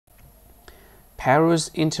Peru's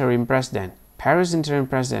interim president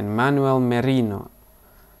Manuel Merino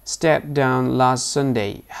stepped down last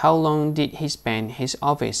Sunday. How long did he spend his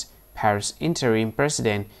office? Peru's interim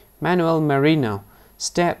president Manuel Merino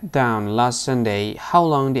stepped down last Sunday. How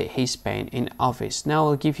long did he spend in office? Now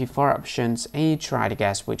I'll give you 4 options and you try to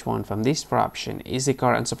guess which one from these 4 options is the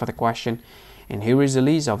correct answer for the question. And here is the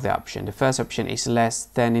list of the option. The first option is less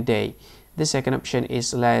than a day. The second option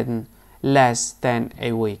is less than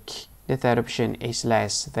a week. The third option is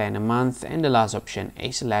less than a month. And the last option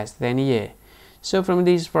is less than a year. So from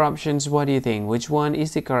these 4 options, what do you think? Which one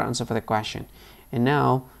is the correct answer for the question? And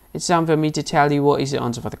now it's time for me to tell you what is the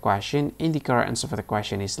answer for the question. And the correct answer for the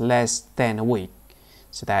question is less than a week.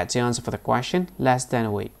 So that's the answer for the question, less than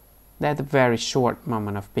a week. That's a very short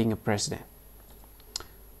moment of being a president.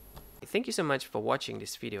 Thank you so much for watching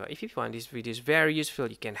this video. If you find this video very useful,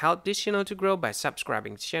 you can help this channel to grow by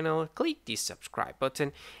subscribing to the channel. Click the subscribe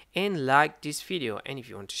button and like this video. And if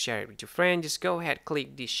you want to share it with your friend, just go ahead,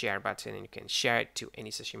 click the share button and you can share it to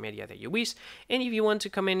any social media that you wish. And if you want to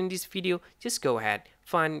comment in this video, just go ahead,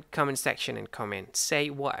 find comment section and comment. Say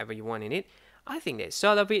whatever you want in it. I think that's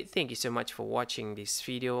all of it. Thank you so much for watching this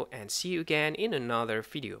video and see you again in another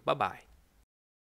video. Bye bye.